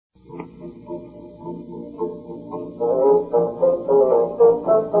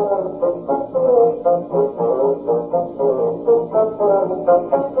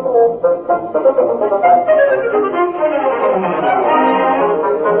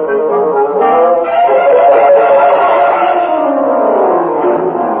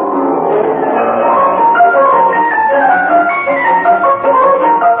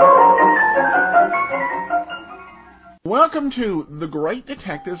Welcome to The Great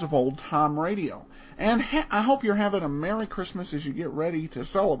Detectives of Old Time Radio, and I hope you're having a Merry Christmas as you get ready to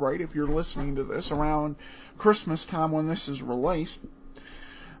celebrate if you're listening to this around Christmas time when this is released.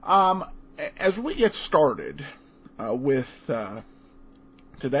 As we get started with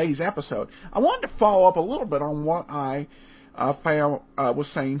today's episode, I wanted to follow up a little bit on what I was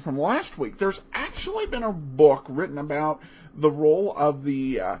saying from last week. There's actually been a book written about the role of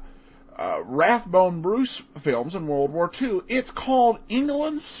the Rathbone Bruce films in World War II. It's called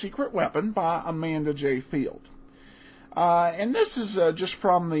England's Secret Weapon by Amanda J. Field. And this is just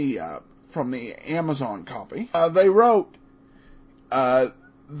from the Amazon copy. They wrote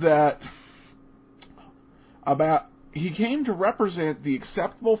that about he came to represent the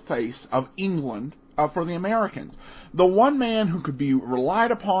acceptable face of England for the Americans, the one man who could be relied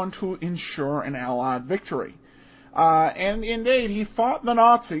upon to ensure an Allied victory. And indeed, he fought the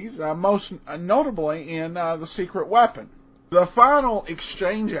Nazis, most notably in The Secret Weapon. The final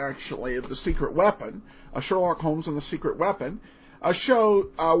exchange, actually, of The Secret Weapon, Sherlock Holmes and The Secret Weapon,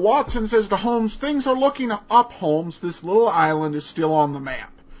 Watson says to Holmes, "Things are looking up, Holmes. This little island is still on the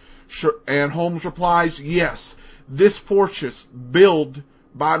map." And Holmes replies, "Yes, this fortress, built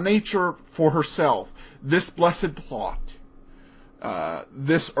by nature for herself, this blessed plot,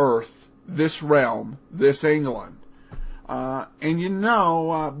 this earth, this realm, this England." And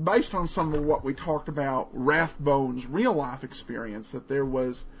based on some of what we talked about, Rathbone's real-life experience, that there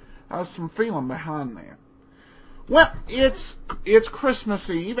was some feeling behind that. Well, it's Christmas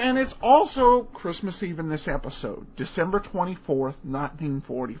Eve, and it's also Christmas Eve in this episode, December 24th,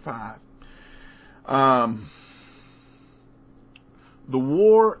 1945. The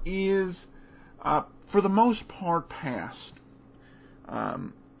war is, for the most part, past.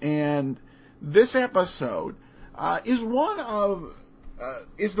 And this episode is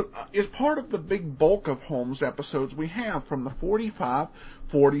part of the big bulk of Holmes episodes we have from the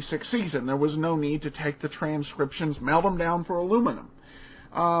 45-46 season. There was no need to take the transcriptions, melt them down for aluminum,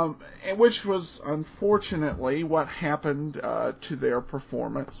 which was unfortunately what happened to their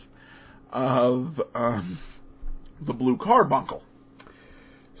performance of the Blue Carbuncle.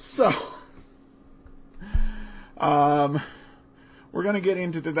 So, we're going to get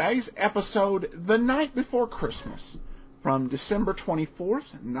into today's episode, The Night Before Christmas, from December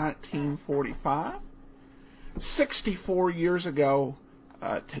 24th, 1945, 64 years ago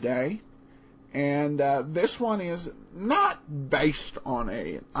today. And this one is not based on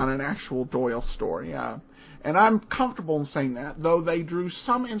an actual Doyle story. And I'm comfortable in saying that, though they drew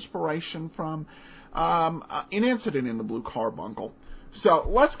some inspiration from an incident in the Blue Carbuncle. So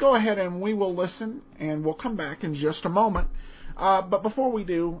let's go ahead and we will listen, and we'll come back in just a moment. But before we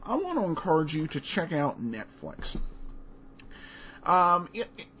do, I want to encourage you to check out Netflix.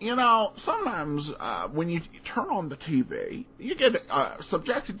 Sometimes when you turn on the TV, you get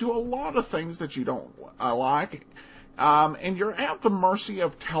subjected to a lot of things that you don't like, and you're at the mercy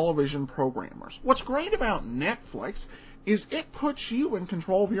of television programmers. What's great about Netflix is it puts you in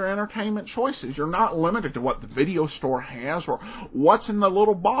control of your entertainment choices. You're not limited to what the video store has or what's in the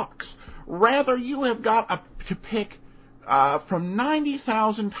little box. Rather, you have got to pick from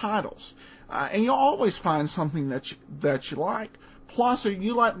 90,000 titles, and you'll always find something that you like. Plus,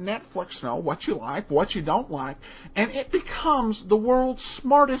 you let Netflix know what you like, what you don't like, and it becomes the world's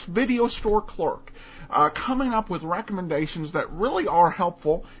smartest video store clerk, coming up with recommendations that really are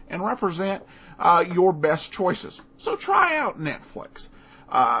helpful and represent your best choices. So try out Netflix.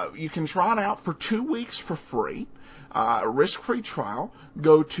 You can try it out for 2 weeks for free, a risk-free trial.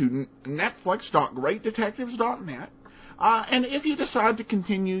 Go to netflix.greatdetectives.net. And if you decide to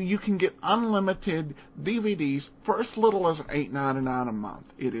continue, you can get unlimited DVDs for as little as $8.99 a month.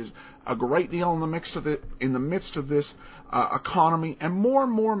 It is a great deal in the midst of this economy, and more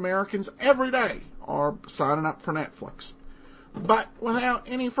Americans every day are signing up for Netflix. But without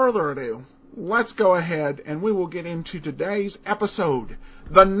any further ado, let's go ahead and we will get into today's episode,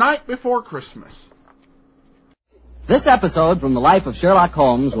 The Night Before Christmas. This episode from the life of Sherlock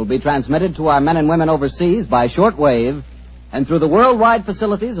Holmes will be transmitted to our men and women overseas by shortwave and through the worldwide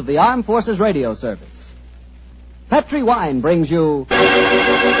facilities of the Armed Forces Radio Service. Petri Wine brings you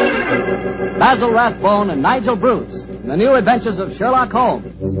Basil Rathbone and Nigel Bruce in the new adventures of Sherlock Holmes.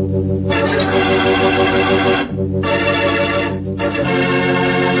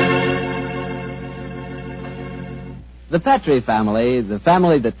 The Petrie family, the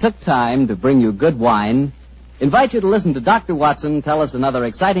family that took time to bring you good wine, invite you to listen to Dr. Watson tell us another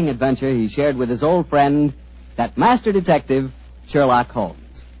exciting adventure he shared with his old friend, that master detective, Sherlock Holmes.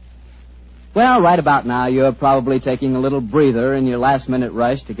 Well, right about now, you're probably taking a little breather in your last-minute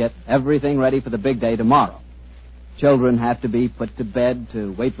rush to get everything ready for the big day tomorrow. Children have to be put to bed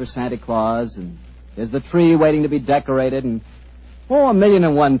to wait for Santa Claus, and there's the tree waiting to be decorated, and, a million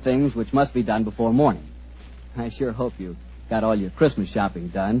and one things which must be done before morning. I sure hope you got all your Christmas shopping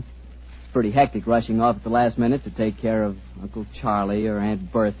done. It's pretty hectic rushing off at the last minute to take care of Uncle Charlie or Aunt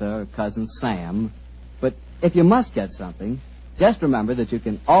Bertha or Cousin Sam. But if you must get something, just remember that you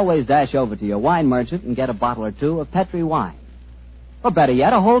can always dash over to your wine merchant and get a bottle or two of Petrie wine. Or better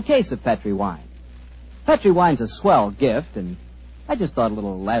yet, a whole case of Petrie wine. Petrie wine's a swell gift, and I just thought a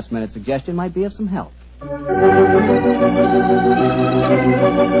little last-minute suggestion might be of some help.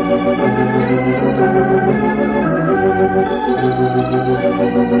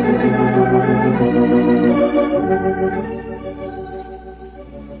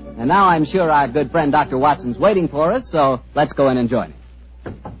 And now I'm sure our good friend Dr. Watson's waiting for us, so let's go in and join him.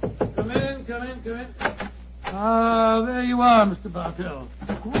 Come in. Ah, there you are, Mr. Bartell.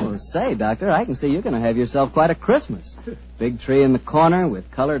 Oh, say, Doctor, I can see you're going to have yourself quite a Christmas. Big tree in the corner with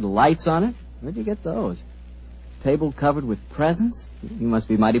colored lights on it. Where'd you get those? Table covered with presents? You must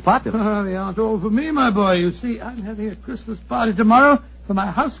be mighty popular. They aren't all for me, my boy. You see, I'm having a Christmas party tomorrow for my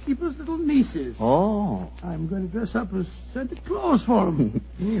housekeeper's little nieces. Oh. I'm going to dress up as Santa Claus for them.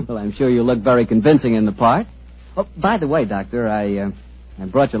 Well, I'm sure you look very convincing in the part. Oh, by the way, Doctor, I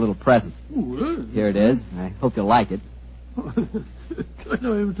brought you a little present. Ooh, Here it is. I hope you'll like it.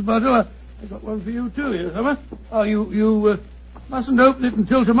 Mr. Bartell, I got one for you, too, here, Summer. Oh, you mustn't open it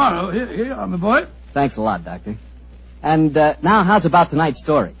until tomorrow. Here you are, my boy. Thanks a lot, Doctor. And now, how's about tonight's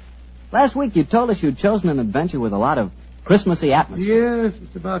story? Last week you told us you'd chosen an adventure with a lot of Christmassy atmosphere. Yes,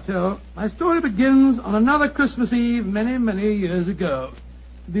 Mr. Bartell. My story begins on another Christmas Eve many, many years ago.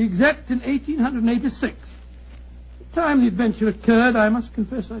 To be exact, in 1886. The time the adventure occurred, I must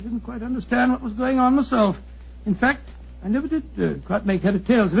confess I didn't quite understand what was going on myself. In fact, I never did quite make head or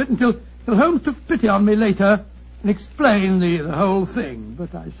tails of it until Holmes took pity on me later and explained the whole thing.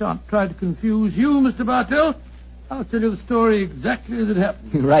 But I shan't try to confuse you, Mr. Bartell. I'll tell you the story exactly as it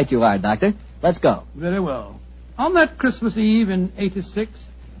happened. Right you are, Doctor. Let's go. Very well. On that Christmas Eve in 86,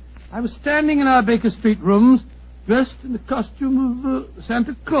 I was standing in our Baker Street rooms, dressed in the costume of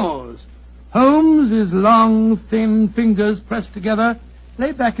Santa Claus. Holmes, his long, thin fingers pressed together,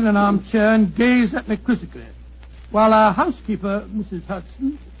 lay back in an armchair and gazed at me quizzically, while our housekeeper, Mrs.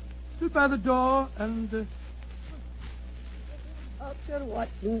 Hudson, stood by the door and... Dr.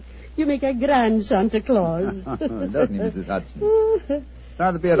 Watson, you make a grand Santa Claus. Doesn't he, Mrs. Hudson?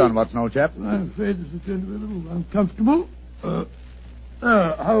 Try the beard on, Watson, old chap. I'm afraid this is going to be a little uncomfortable.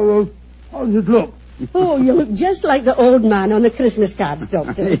 How does it look? Oh, you look just like the old man on the Christmas cards,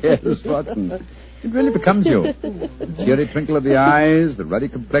 Doctor. Yes, Watson. It really becomes you. The cheery twinkle of the eyes, the ruddy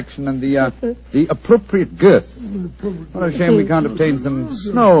complexion, and the appropriate girth. What a shame we can't obtain some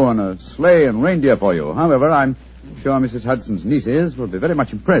snow on a sleigh and reindeer for you. However, I'm sure Mrs. Hudson's nieces will be very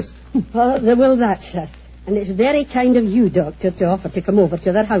much impressed. Oh, they will that, sir. And it's very kind of you, Doctor, to offer to come over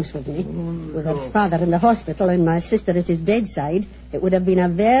to their house with me. With her father in the hospital and my sister at his bedside, it would have been a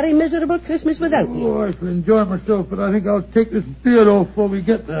very miserable Christmas without me. Oh, I shall enjoy myself, but I think I'll take this beard off before we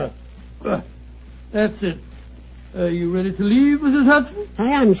get there. That's it. Are you ready to leave, Mrs. Hudson? I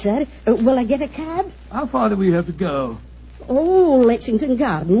am, sir. Will I get a cab? How far do we have to go? Oh, Lexington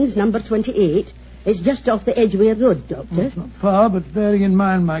Gardens, number 28. It's just off the Edgware Road, Doctor. It's not far, but bearing in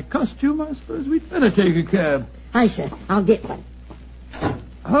mind my costume, I suppose we'd better take a cab. Aye, sir. I'll get one.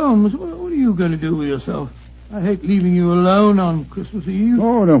 Holmes, what are you going to do with yourself? I hate leaving you alone on Christmas Eve.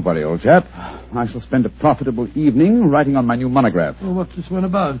 Oh, don't worry, old chap. I shall spend a profitable evening writing on my new monograph. Oh, what's this one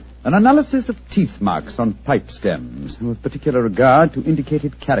about? An analysis of teeth marks on pipe stems, with particular regard to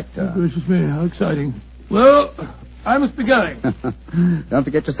indicated character. Oh, gracious me, how exciting. Well, I must be going. Don't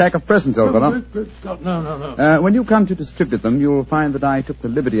forget your sack of presents, old fellow. No. When you come to distribute them, you'll find that I took the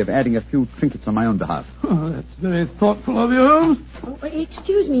liberty of adding a few trinkets on my own behalf. Oh, that's very thoughtful of you, Holmes. Oh,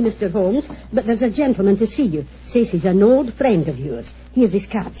 excuse me, Mr. Holmes, but there's a gentleman to see you. Says he's an old friend of yours. Here's his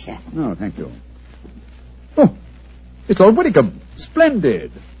card, sir. Oh, thank you. Oh, it's Lord Whittingham.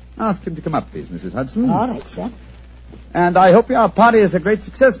 Splendid. Ask him to come up, please, Mrs. Hudson. All right, sir. And I hope your party is a great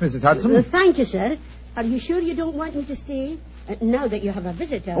success, Mrs. Hudson. Thank you, sir. Are you sure you don't want me to stay? Now that you have a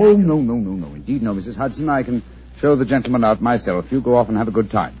visitor. Oh, no. Indeed, no, Mrs. Hudson. I can show the gentleman out myself. You go off and have a good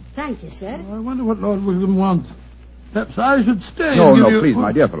time. Thank you, sir. I wonder what Lord William wants. Perhaps I should stay No, and give no, you... please,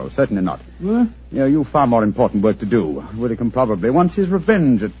 my dear fellow, certainly not. Huh? You've far more important work to do. Whitcomb probably wants his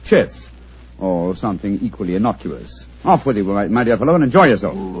revenge at chess. Or something equally innocuous. Off with you, my dear fellow, and enjoy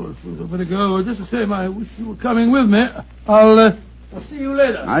yourself. Oh, I suppose I better go. Just the same, I wish you were coming with me. I'll see you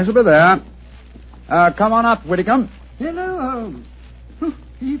later. I shall be there. Come on up, Whitcomb. Hello, Holmes.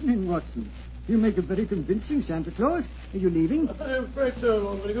 Evening, Watson. You make a very convincing Santa Claus. Are you leaving? I'm afraid so,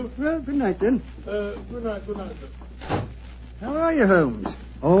 Lord Whitcomb. Well, good night, then. Good night, sir. How are you, Holmes?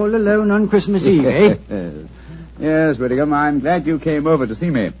 All alone on Christmas Eve, eh? Yes, Whitcomb, I'm glad you came over to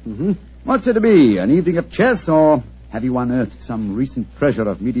see me. Mm-hmm. What's it to be, an evening of chess, or have you unearthed some recent treasure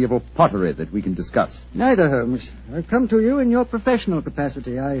of medieval pottery that we can discuss? Neither, Holmes. I've come to you in your professional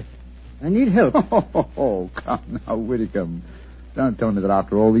capacity. I need help. Oh, come now, Whitcomb. Don't tell me that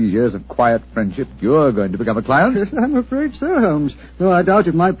after all these years of quiet friendship, you're going to become a client. I'm afraid so, Holmes. Though I doubt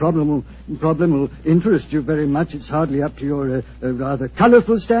if my problem will interest you very much. It's hardly up to your rather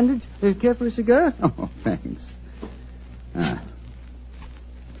colourful standards. Care for a cigar? Oh, thanks.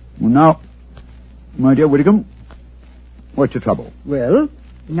 Well, now, my dear Whitcomb, what's your trouble? Well,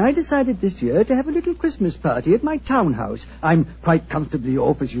 I decided this year to have a little Christmas party at my townhouse. I'm quite comfortably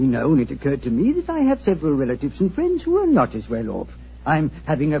off, as you know, and it occurred to me that I have several relatives and friends who are not as well off. I'm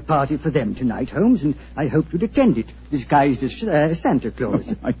having a party for them tonight, Holmes, and I hope you'd attend it, disguised as Santa Claus.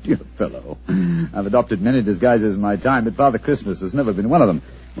 Oh, my dear fellow, I've adopted many disguises in my time, but Father Christmas has never been one of them.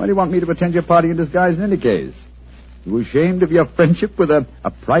 Why do you want me to attend your party in disguise in any case? You ashamed of your friendship with a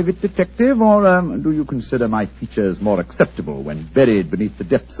private detective, or do you consider my features more acceptable when buried beneath the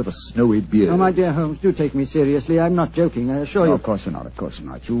depths of a snowy beard? Oh, my dear Holmes, do take me seriously. I'm not joking, I assure you. Of course you're not, of course you're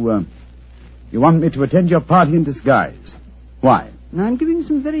not. You want me to attend your party in disguise. Why? I'm giving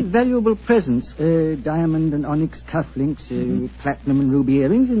some very valuable presents, diamond and onyx cufflinks, platinum and ruby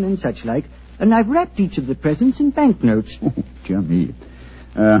earrings, and such like. And I've wrapped each of the presents in banknotes. Oh, dear me.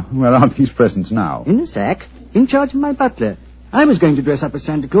 Where are these presents now? In a sack, in charge of my butler. I was going to dress up as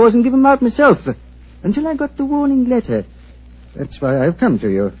Santa Claus and give them out myself, until I got the warning letter. That's why I've come to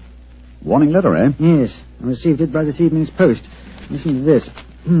you. Warning letter, eh? Yes, I received it by this evening's post. Listen to this.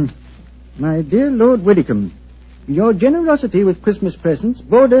 My dear Lord Whitcomb, your generosity with Christmas presents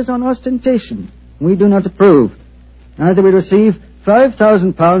borders on ostentation. We do not approve. Either we receive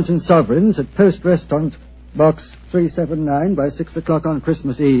 £5,000 in sovereigns at Post Restaurant, Box 379 by 6 o'clock on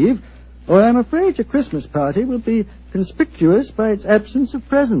Christmas Eve, or I'm afraid your Christmas party will be conspicuous by its absence of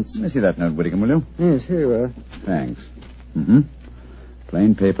presents. Let me see that note, Whitcomb, will you? Yes, here you are. Thanks.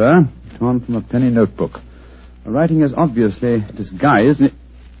 Plain paper, torn from a penny notebook. The writing is obviously disguised.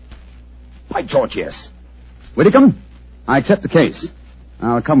 By George, yes. Whitcomb, I accept the case.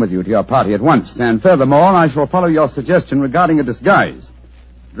 I'll come with you to your party at once, and furthermore, I shall follow your suggestion regarding a disguise.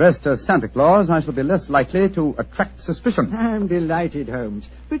 Dressed as Santa Claus, I shall be less likely to attract suspicion. I'm delighted, Holmes.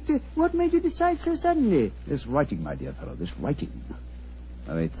 But what made you decide so suddenly? This writing, my dear fellow, this writing.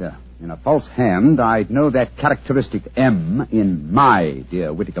 Oh, it's in a false hand. I'd know that characteristic M in my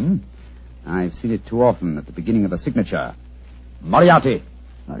dear Whitcomb. I've seen it too often at the beginning of a signature. Moriarity.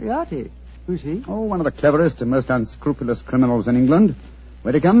 Moriarty? Who's he? Oh, one of the cleverest and most unscrupulous criminals in England.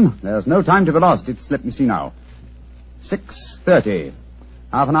 Whitcomb, there's no time to be lost. Let me see now. 6:30.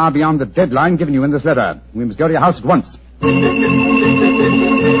 Half an hour beyond the deadline given you in this letter. We must go to your house at once.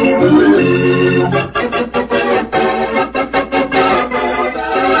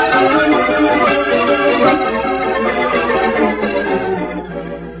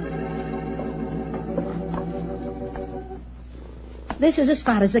 This is as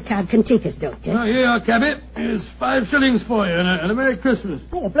far as the cab can take us, Doctor. Oh, here you are, cabby. Here's 5 shillings for you, and a Merry Christmas.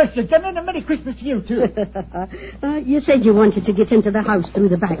 Oh, bless you, Jim, and a Merry Christmas to you, too. You said you wanted to get into the house through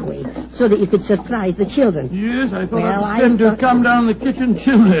the back way so that you could surprise the children. Yes, I thought I'd send to come down the kitchen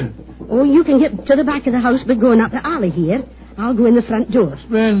chimney. Oh, you can get to the back of the house by going up the alley here. I'll go in the front door.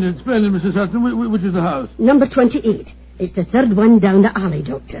 Splendid, Mrs. Hudson. Which is the house? Number 28. It's the third one down the alley,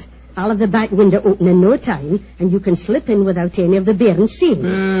 Doctor. I'll have the back window open in no time, and you can slip in without any of the bairns seeing.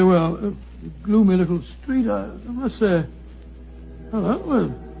 Very well. Gloomy little street, I must say. Hello, well,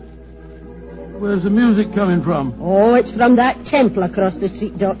 where's the music coming from? Oh, it's from that temple across the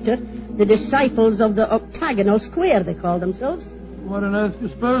street, Doctor. The disciples of the octagonal square, they call themselves. What on earth do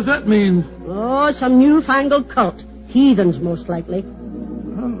you suppose that means? Oh, some newfangled cult. Heathens, most likely.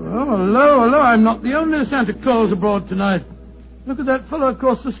 Hello. I'm not the only Santa Claus abroad tonight. Look at that fellow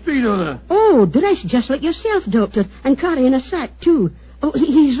across the street over there. Oh, dressed just like yourself, Doctor, and carrying a sack, too. Oh,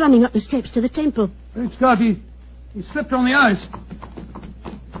 he's running up the steps to the temple. Great Scott, he slipped on the ice.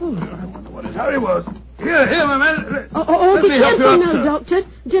 Oh, I wonder what his hurry was. Here, my man. Be careful now, Doctor.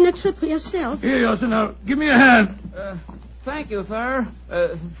 Dinner trip for yourself. Here you are, sir. Now, give me a hand. Thank you, sir.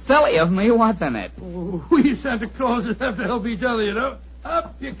 Silly of me, what's in it? Oh, we Santa Clauses have to help each other, you know.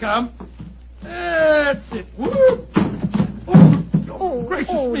 Up you come. That's it. Whoop.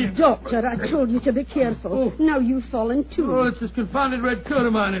 Gracious me. Doctor, I told you to be careful. Now you've fallen too. Oh, it's this confounded red coat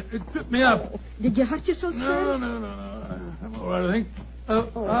of mine. It tripped me up. Did you hurt yourself, sir? No. I'm all right, I think.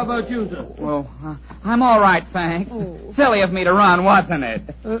 How about you, sir? Well, I'm all right, thanks. Silly of me to run, wasn't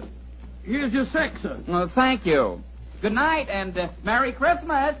it? Here's your sack, sir. Well, thank you. Good night, and Merry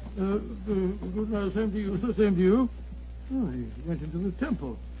Christmas. Good night. Same to you, sir. Same to you. Oh, he went into the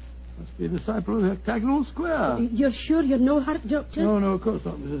temple. Must be a disciple of the octagonal square. You're sure you're no hurt, Doctor? No, of course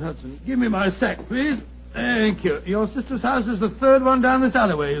not, Mrs. Hudson. Give me my sack, please. Thank you. Your sister's house is the third one down this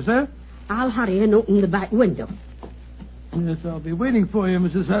alleyway, you say? I'll hurry and open the back window. Yes, I'll be waiting for you,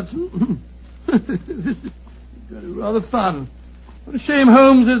 Mrs. Hudson. This is rather fun. What a shame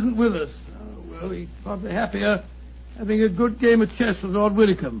Holmes isn't with us. Oh, well, he's probably happier having a good game of chess with Lord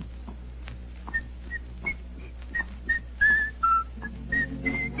Widdicombe.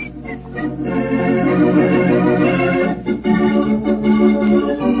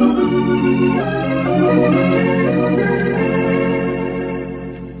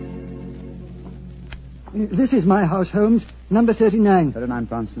 This is my house, Holmes. Number 39. 39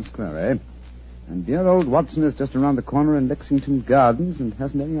 Branston Square, eh? And dear old Watson is just around the corner in Lexington Gardens and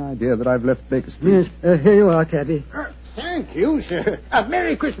hasn't any idea that I've left Baker Street. Yes, here you are, Caddy. Thank you, sir.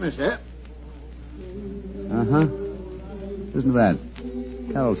 Merry Christmas, sir. Uh-huh. Listen to that.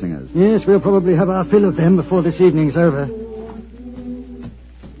 Carol singers. Yes, we'll probably have our fill of them before this evening's over.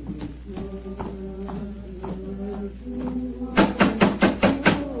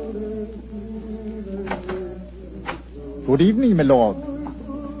 Good evening, my lord.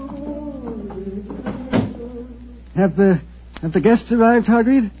 Have the guests arrived,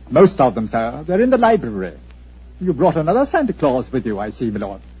 Hargreave? Most of them, sir. They're in the library. You brought another Santa Claus with you, I see, my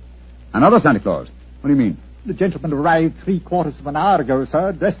lord. Another Santa Claus? What do you mean? The gentleman arrived 3/4 of an hour ago,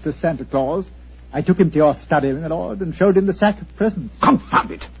 sir, dressed as Santa Claus. I took him to your study, my lord, and showed him the sack of presents.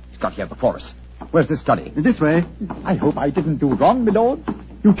 Confound it! He's got here before us. Where's this study? This way. I hope I didn't do wrong, my lord.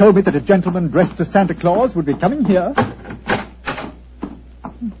 You told me that a gentleman dressed as Santa Claus would be coming here.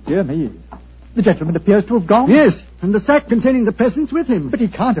 Dear me. The gentleman appears to have gone. Yes, and the sack containing the presents with him. But he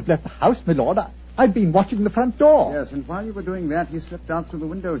can't have left the house, my lord. I've been watching the front door. Yes, and while you were doing that, he slipped out through the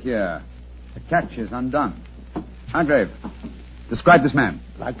window here. The catch is undone. Hargrave, describe this man.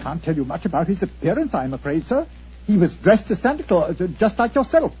 I can't tell you much about his appearance, I'm afraid, sir. He was dressed as Santa Claus, just like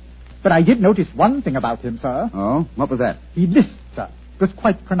yourself. But I did notice one thing about him, sir. Oh? What was that? He lisped, sir. It was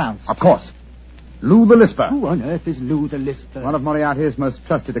quite pronounced. Of course. Lou the Lisper. Who on earth is Lou the Lisper? One of Moriarty's most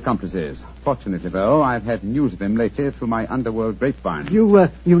trusted accomplices. Fortunately, though, I've had news of him lately through my underworld grapevine. You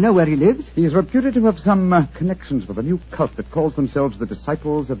know where he lives? He's reputed to have some connections with a new cult that calls themselves the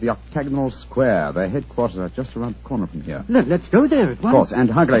Disciples of the Octagonal Square. Their headquarters are just around the corner from here. Let's go there at once. Of course. And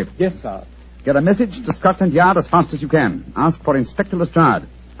Hargrave. Yes, sir. Get a message to Scotland Yard as fast as you can. Ask for Inspector Lestrade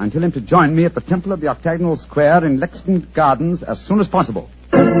and tell him to join me at the Temple of the Octagonal Square in Lexington Gardens as soon as possible.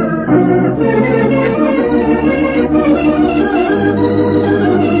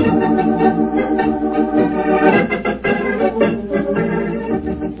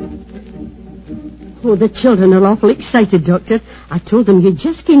 Oh, the children are awful excited, Doctor. I told them you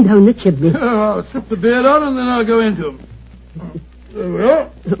just came down the chimney. I'll strip the beard on and then I'll go into him. There we are.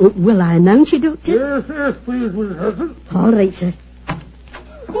 Will I announce you, Doctor? Yes, please, Mrs. Hudson. All right, sir.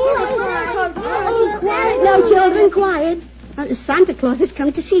 Now, children, quiet. Santa Claus has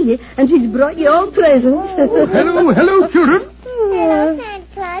come to see you, and he's brought you all presents. Hello, children. Hello, Santa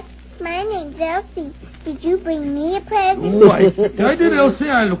Claus. My name's Elsie. Did you bring me a present? Why, I did, Elsie.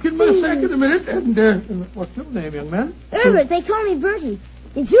 I'll look in my sack in a minute. And what's your name, young man? Herbert, they call me Bertie.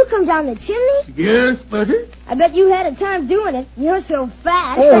 Did you come down the chimney? Yes, Bertie. I bet you had a time doing it. You're so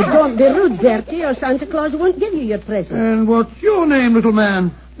fat. Oh, don't be rude, Bertie, or Santa Claus won't give you your present. And what's your name, little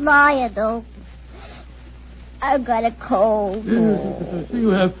man? Maya, though. I've got a cold. Yes, I see you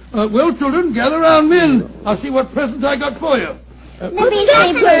have. Well, children, gather round me and I'll see what present I got for you. Let me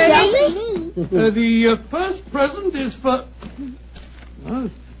see, Bertie. The first present is for... Oh,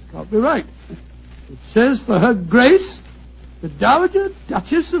 it's got to be right. It says for Her Grace, the Dowager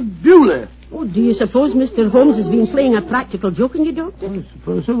Duchess of Bewley. Oh, do you suppose Mr. Holmes has been playing a practical joke on you, Doctor? I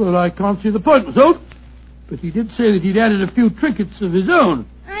suppose so, but I can't see the point myself. But he did say that he'd added a few trinkets of his own.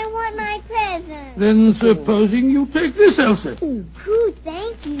 I want my present. Then supposing you take this, Elsa. Ooh,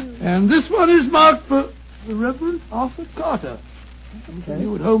 thank you. And this one is marked for the Reverend Arthur Carter. Tell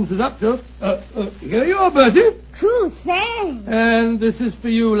you what Holmes is up to. Here you are, Bertie. Cool, thanks. And this is for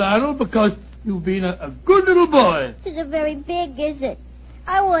you, Lionel, because you've been a good little boy. It isn't very big, is it?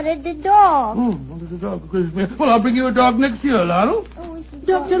 I wanted the dog. Wanted a dog for Christmas. Well, I'll bring you a dog next year, Lionel.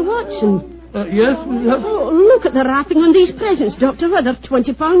 Dr. Watson. Yes? Oh, look at the wrapping on these presents, Doctor. They're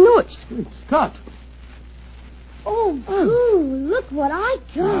 £20 notes. Scott. Oh, cool. Look what I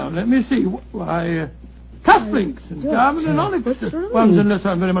got. Now, let me see. Why, cufflinks and diamond and onyx ones, unless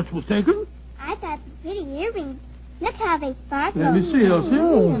I'm very much mistaken. I got the pretty earrings. Look how they sparkle. Let me see, Elsie.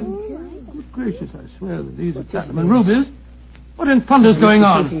 Good gracious, I swear that these are platinum and rubies. What in thunder's going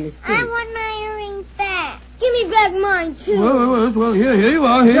on? I want my earrings back. Give me back mine, too. Well, here you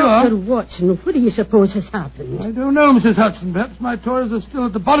are, Dr. Watson, what do you suppose has happened? I don't know, Mrs. Hudson. Perhaps my toys are still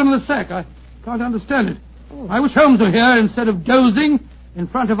at the bottom of the sack. I can't understand it. I wish Holmes were here instead of dozing in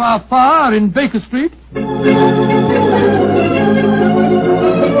front of our fire in Baker Street.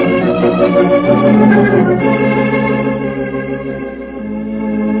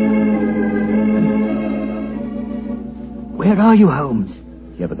 Where are you, Holmes?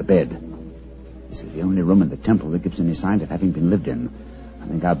 Here by the bed. This is the only room in the temple that gives any signs of having been lived in. I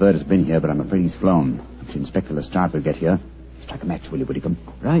think our bird has been here, but I'm afraid he's flown. If Inspector Lestrade will get here, strike a match, will you, Whitcomb?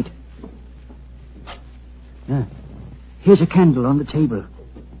 Right. Here's a candle on the table.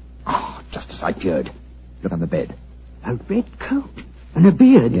 Oh, just as I feared. Look on the bed. A red coat and a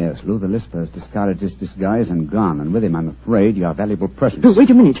beard. Yes, Lou the Lisper has discarded his disguise and gone, and with him, I'm afraid, your valuable presents. Oh, wait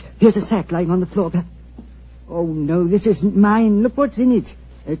a minute. Here's a sack lying on the floor. Oh, no, this isn't mine. Look what's in it.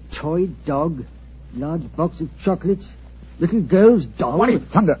 A toy dog, large box of chocolates, little girl's doll. What in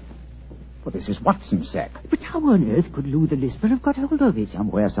thunder? Well, this is Watson's sack. But how on earth could Lou the Lisper have got hold of it?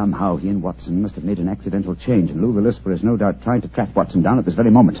 Somewhere, somehow, he and Watson must have made an accidental change, and Lou the Lisper is no doubt trying to track Watson down at this very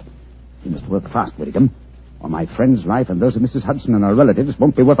moment. He must work fast, Whitcomb, or my friend's life and those of Mrs. Hudson and her relatives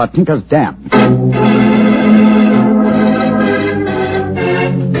won't be worth a tinker's dam.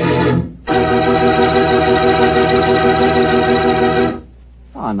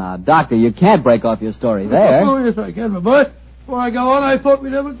 Oh, now, Doctor, you can't break off your story there. Oh, yes, I can, my boy. Before I go on, I thought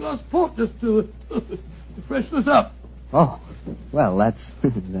we'd have a glass of port just to freshen us up. Oh, well, that's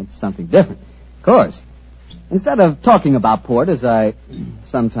something different. Of course. Instead of talking about port, as I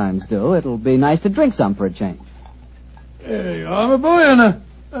sometimes do, it'll be nice to drink some for a change. There you are, my boy,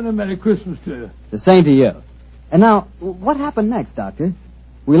 and a Merry Christmas to you. The same to you. And now, what happened next, Doctor?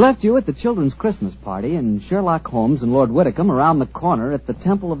 We left you at the children's Christmas party, and Sherlock Holmes and Lord Whitcomb around the corner at the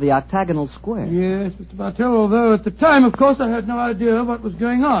Temple of the Octagonal Square. Yes, Mr. Bartell, although at the time, of course, I had no idea what was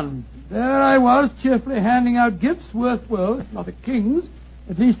going on. There I was, cheerfully handing out gifts worth, well, if not a king's,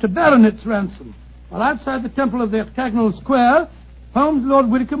 at least a baronet's ransom. While outside the Temple of the Octagonal Square, Holmes and Lord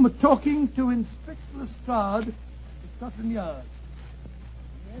Whitcomb were talking to Inspector Lestrade at Scotland Yard.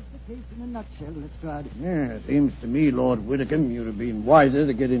 There's the case in a nutshell, Lestrade. Yeah, seems to me, Lord Whitcomb, you'd have been wiser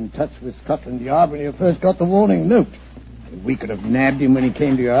to get in touch with Scotland Yard when you first got the warning note. We could have nabbed him when he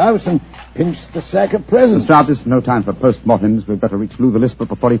came to your house and pinched the sack of presents. Lestrade, this is no time for post-mortems. We've got to reach Lou the Lisper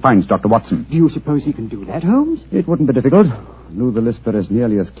before he finds Dr. Watson. Do you suppose he can do that, Holmes? It wouldn't be difficult. Lou the Lisper is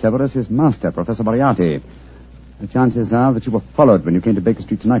nearly as clever as his master, Professor Moriarity. The chances are that you were followed when you came to Baker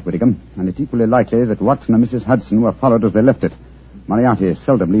Street tonight, Whitcomb, and it's equally likely that Watson and Mrs. Hudson were followed as they left it. Moriarty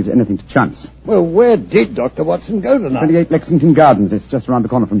seldom leaves anything to chance. Well, where did Dr. Watson go tonight? 28 Lexington Gardens. It's just around the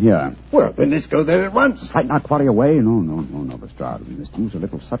corner from here. Well, then let's go there at once. Frighten our quarry away? No, Lestrade. We must use a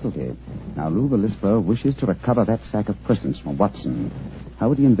little subtlety. Now, Lou the Lisper wishes to recover that sack of presents from Watson. How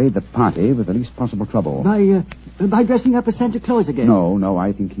would he invade the party with the least possible trouble? By dressing up as Santa Claus again? No,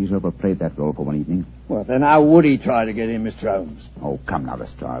 I think he's overplayed that role for one evening. Well, then how would he try to get in, Mr. Holmes? Oh, come now,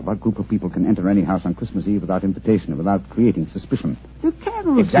 Lestrade. What group of people can enter any house on Christmas Eve without invitation and without creating suspicion? The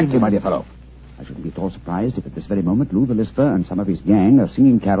carols. Exactly, my dear fellow. I shouldn't be at all surprised if at this very moment Lou the Lisper and some of his gang are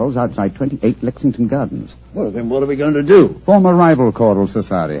singing carols outside 28 Lexington Gardens. Well, then what are we going to do? Form a rival choral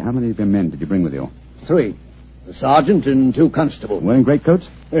society. How many of your men did you bring with you? 3. A sergeant and 2 constables. Wearing greatcoats?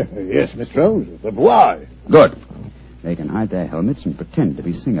 Yes, Mr. Holmes. But why? Good. They can hide their helmets and pretend to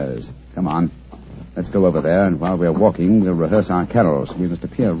be singers. Come on. Let's go over there, and while we're walking, we'll rehearse our carols. We must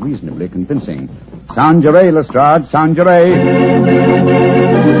appear reasonably convincing. Sound your A, Lestrade. Sound your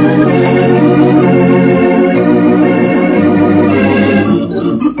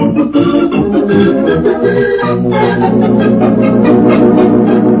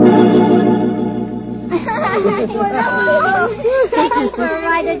Thank you for a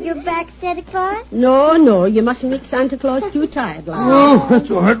ride on your back, Santa Claus. No, you mustn't make Santa Claus too tired, lad. Oh, that's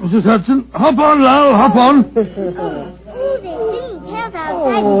all right, Mrs. Hudson. Hop on, Lal, hop on. Moving things. How's our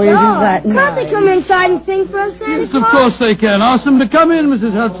Oh, isn't that nice? Can't they come inside and sing for us, Santa Yes, of Claus? course they can. Ask them to come in,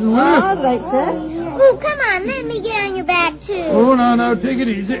 Mrs. Hudson, will you? All right, sir. Oh, come on, let me get on your back, too. Oh, now, take it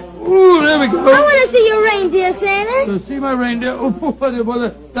easy. Oh, there we go. I want to see your reindeer, Santa. See my reindeer. Oh,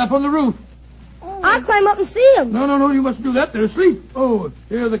 the tap on the roof. I'll climb up and see them. No, you mustn't do that. They're asleep. Oh,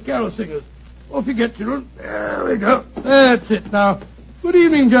 here are the carol singers. Off you get, children. There we go. That's it. Now, good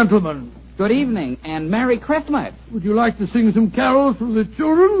evening, gentlemen. Good evening, and Merry Christmas. Would you like to sing some carols for the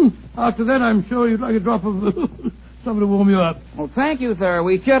children? After that, I'm sure you'd like a drop of something to warm you up. Well, thank you, sir.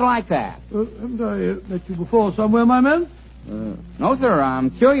 We should like that. Haven't I met you before somewhere, my man? No, sir,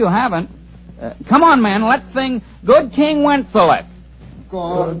 I'm sure you haven't. Come on, man, let's sing Good King Wenceslas.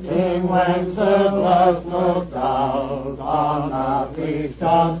 Good King Wenceslas looked out on the feast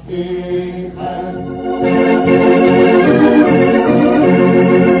of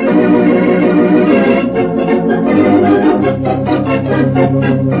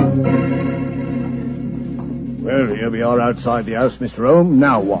Well, here we are outside the house, Mr. Holmes.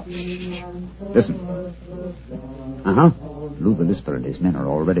 Now what? Listen. Luba Lisper and his men are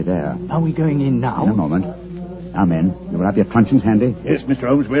already there. Are we going in now? In a moment. Now, men, you will have your truncheons handy? Yes, Mr.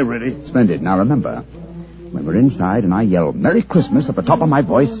 Holmes, we're ready. Splendid. Now, remember, when we're inside and I yell Merry Christmas at the top of my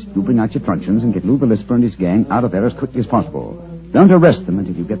voice, you bring out your truncheons and get Luba Lisper and his gang out of there as quickly as possible. Don't arrest them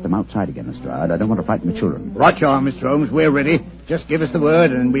until you get them outside again, Lestrade. I don't want to frighten the children. Right you are, Mr. Holmes. We're ready. Just give us the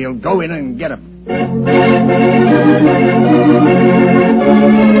word and we'll go in and get them.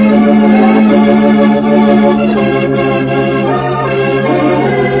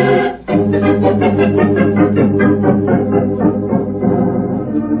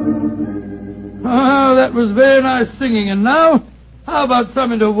 Oh, that was very nice singing. And now, how about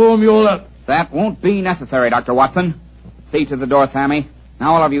something to warm you all up? That won't be necessary, Dr. Watson. See to the door, Sammy.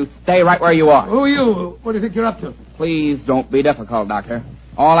 Now, all of you, stay right where you are. Who are you? What do you think you're up to? Please don't be difficult, Doctor.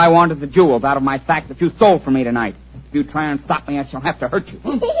 All I want is the jewels out of my sack that you stole from me tonight. If you try and stop me, I shall have to hurt you.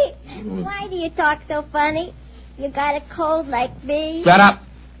 Why do you talk so funny? You got a cold like me? Shut up.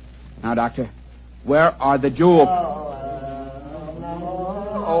 Now, Doctor, where are the jewels?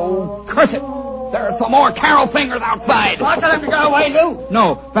 Oh, curse it. There are some more carol singers outside. I'll tell them to go away, Lou.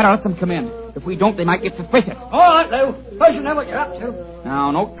 No, better let them come in. If we don't, they might get suspicious. All right, Lou. Suppose you know what you're up to.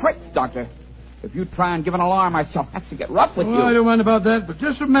 Now, no tricks, Doctor. If you try and give an alarm, I shall have to get rough with you. I don't mind about that, but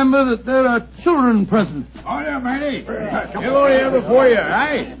just remember that there are children present. Oh, yeah, Manny. You're all here before you,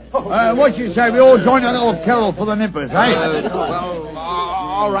 eh? What you say, we all join a little carol for the nippers, eh?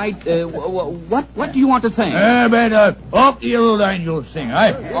 All right. What do you want to sing? Off the little angels sing,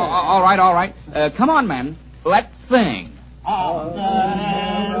 eh? All right. Come on, men. Let's sing. Off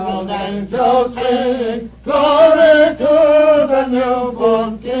the angels sing, glory to the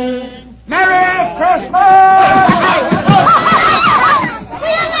newborn King. Merry Christmas!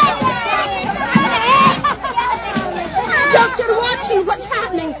 Dr. Watson, what's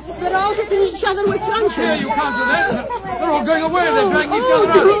happening? They're all hitting each other with truncheons. Here, you can't do that. They're all going away. They're dragging each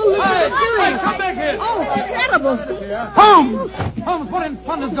other out. Hey, come back here. Oh, terrible. Holmes, what in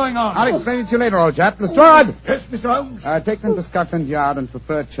thunder's going on? I'll explain it to you later, old chap. Lestrade! Yes, Mr. Holmes. Take them to Scotland Yard and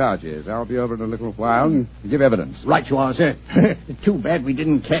prefer charges. I'll be over in a little while and give evidence. Right you are, sir. Too bad we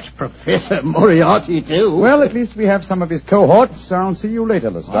didn't catch Professor Moriarty, too. Well, at least we have some of his cohorts. I'll see you later,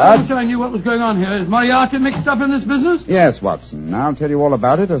 I Lestrade. wish I knew what was going on here. Is Moriarty mixed up in this business? Yes, Watson. I'll tell you all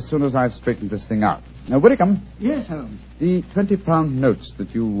about it as soon as I've straightened this thing out. Now, Whitcomb. Yes, Holmes. The 20-pound notes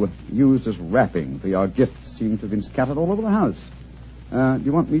that you used as wrapping for your gifts seem to have been scattered all over the house. Do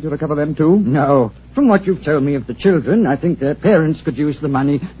you want me to recover them, too? No. From what you've told me of the children, I think their parents could use the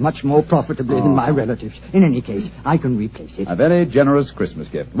money much more profitably than my relatives. In any case, I can replace it. A very generous Christmas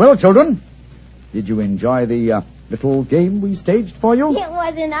gift. Well, children, did you enjoy the little game we staged for you? It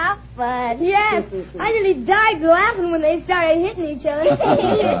was enough fun. Yes. I nearly died laughing when they started hitting each other.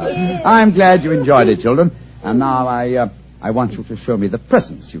 I'm glad you enjoyed it, children. And now I want you to show me the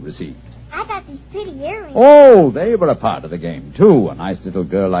presents you received. I got these pretty earrings. Oh, they were a part of the game, too. A nice little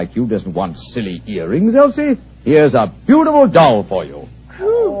girl like you doesn't want silly earrings, Elsie. Here's a beautiful doll for you.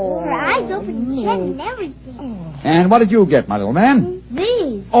 Cool. Her eyes open and shut and everything. And what did you get, my little man?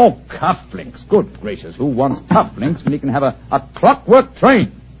 These. Oh, cufflinks. Good gracious. Who wants cufflinks when he can have a clockwork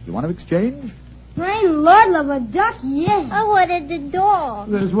train? You want to exchange? Rain, Lord love a duck, yes. I wanted the dog.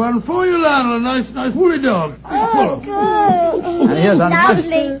 There's one for you, Lionel. A nice woolly dog. Oh, good. And here's a Lovely.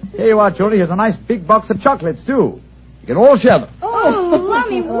 nice... Here you are, children. Here's a nice big box of chocolates, too. You can all share them. Oh, Oh,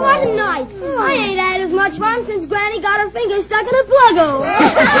 Lummy, what a night. I ain't had as much fun since Granny got her finger stuck in a plug-o.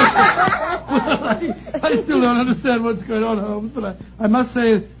 I still don't understand what's going on, Holmes, but I must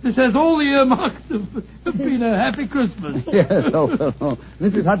say this has all the earmarks of being a happy Christmas. Yes,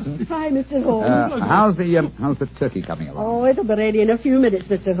 Mrs. Hudson. Hi, Mr. Holmes. How's the turkey coming along? Oh, it'll be ready in a few minutes,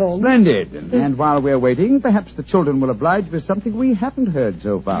 Mr. Holmes. Splendid. And while we're waiting, perhaps the children will oblige with something we haven't heard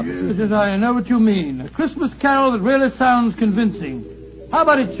so far. Yes, I know what you mean. A Christmas carol that really sounds convincing. How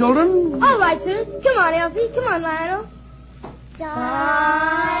about it, children? All right, sir. Come on, Elsie. Come on, Lionel.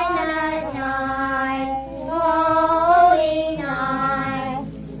 Silent night, holy night,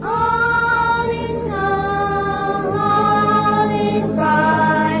 all is calm, all is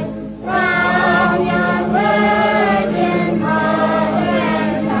bright, round yon virgin mother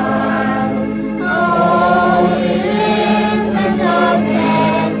and child, holy infant of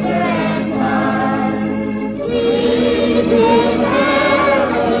nectar and wine, sleep in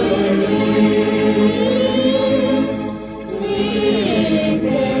heavenly sleep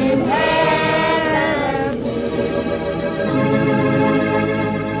in heavenly.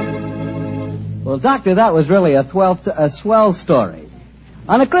 Well, Doctor, that was really a swell story.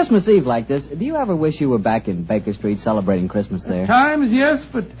 On a Christmas Eve like this, do you ever wish you were back in Baker Street celebrating Christmas there? At times, yes,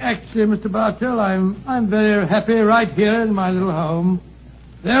 but actually, Mr. Bartell, I'm very happy right here in my little home.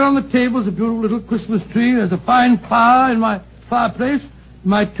 There on the table is a beautiful little Christmas tree. There's a fine fire in my fireplace.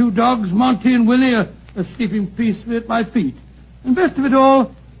 My two dogs, Monty and Willie, are sleeping peacefully at my feet. And best of it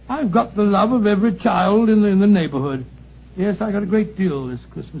all, I've got the love of every child in the neighborhood. Yes, I got a great deal this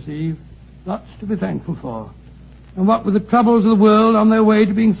Christmas Eve. Lots to be thankful for. And what with the troubles of the world on their way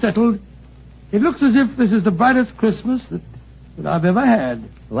to being settled, it looks as if this is the brightest Christmas that I've ever had.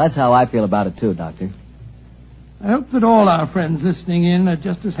 Well, that's how I feel about it, too, Doctor. I hope that all our friends listening in are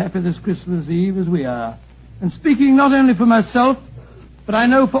just as happy this Christmas Eve as we are. And speaking not only for myself, but I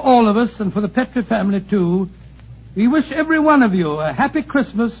know for all of us and for the Petrie family, too, we wish every one of you a happy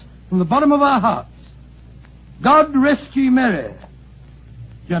Christmas from the bottom of our hearts. God rest ye merry,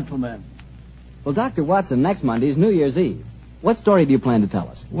 gentlemen. Well, Dr. Watson, next Monday is New Year's Eve. What story do you plan to tell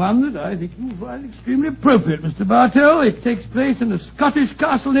us? One that I think you'll find extremely appropriate, Mr. Bartell. It takes place in a Scottish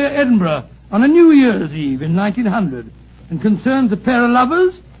castle near Edinburgh on a New Year's Eve in 1900 and concerns a pair of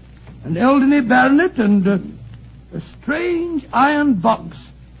lovers, an elderly baronet, and a strange iron box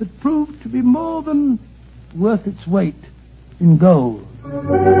that proved to be more than worth its weight in gold.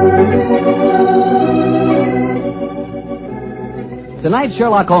 Tonight's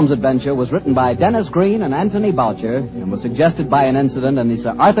Sherlock Holmes adventure was written by Dennis Green and Anthony Boucher and was suggested by an incident in the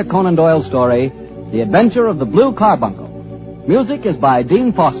Sir Arthur Conan Doyle story, The Adventure of the Blue Carbuncle. Music is by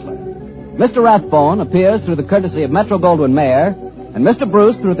Dean Fossler. Mr. Rathbone appears through the courtesy of Metro-Goldwyn-Mayer and Mr.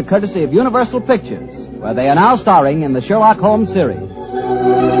 Bruce through the courtesy of Universal Pictures, where they are now starring in the Sherlock Holmes series.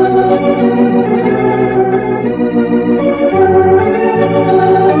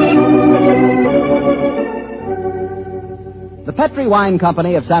 The Petrie Wine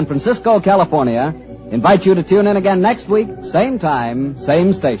Company of San Francisco, California, invites you to tune in again next week, same time,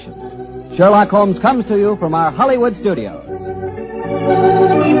 same station. Sherlock Holmes comes to you from our Hollywood studios.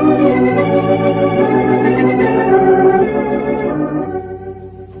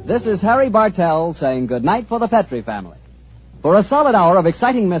 This is Harry Bartell saying good night for the Petrie family. For a solid hour of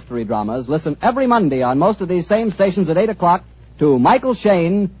exciting mystery dramas, listen every Monday on most of these same stations at 8 o'clock to Michael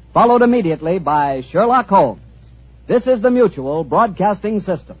Shayne, followed immediately by Sherlock Holmes. This is the Mutual Broadcasting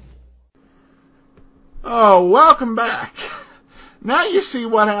System. Oh, welcome back. Now you see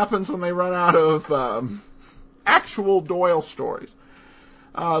what happens when they run out of actual Doyle stories.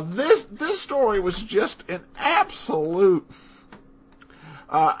 This story was just an absolute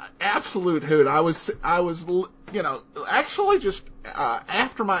hoot. I was actually just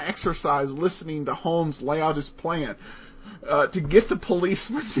after my exercise listening to Holmes lay out his plan to get the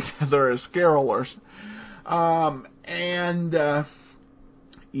policemen together as carolers.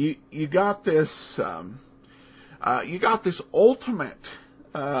 You got this ultimate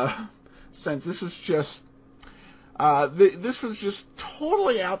sense. This was just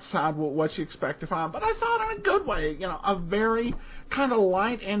totally outside what you expect to find, but I thought in a good way. A very kind of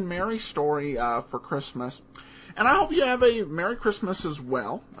light and merry story for Christmas. And I hope you have a Merry Christmas as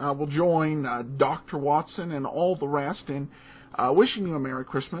well. We'll join Dr. Watson and all the rest in wishing you a Merry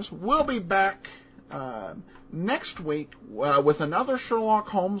Christmas. We'll be back next week with another Sherlock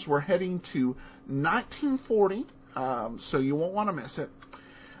Holmes. We're heading to 1940, so you won't want to miss it.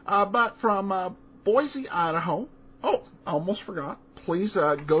 But from Boise, Idaho, I almost forgot. Please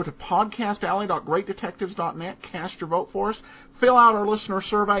go to podcastalley.greatdetectives.net, cast your vote for us, fill out our listener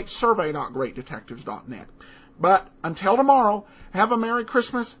survey, survey.greatdetectives.net. But until tomorrow, have a Merry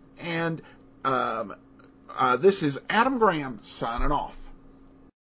Christmas, and this is Adam Graham signing off.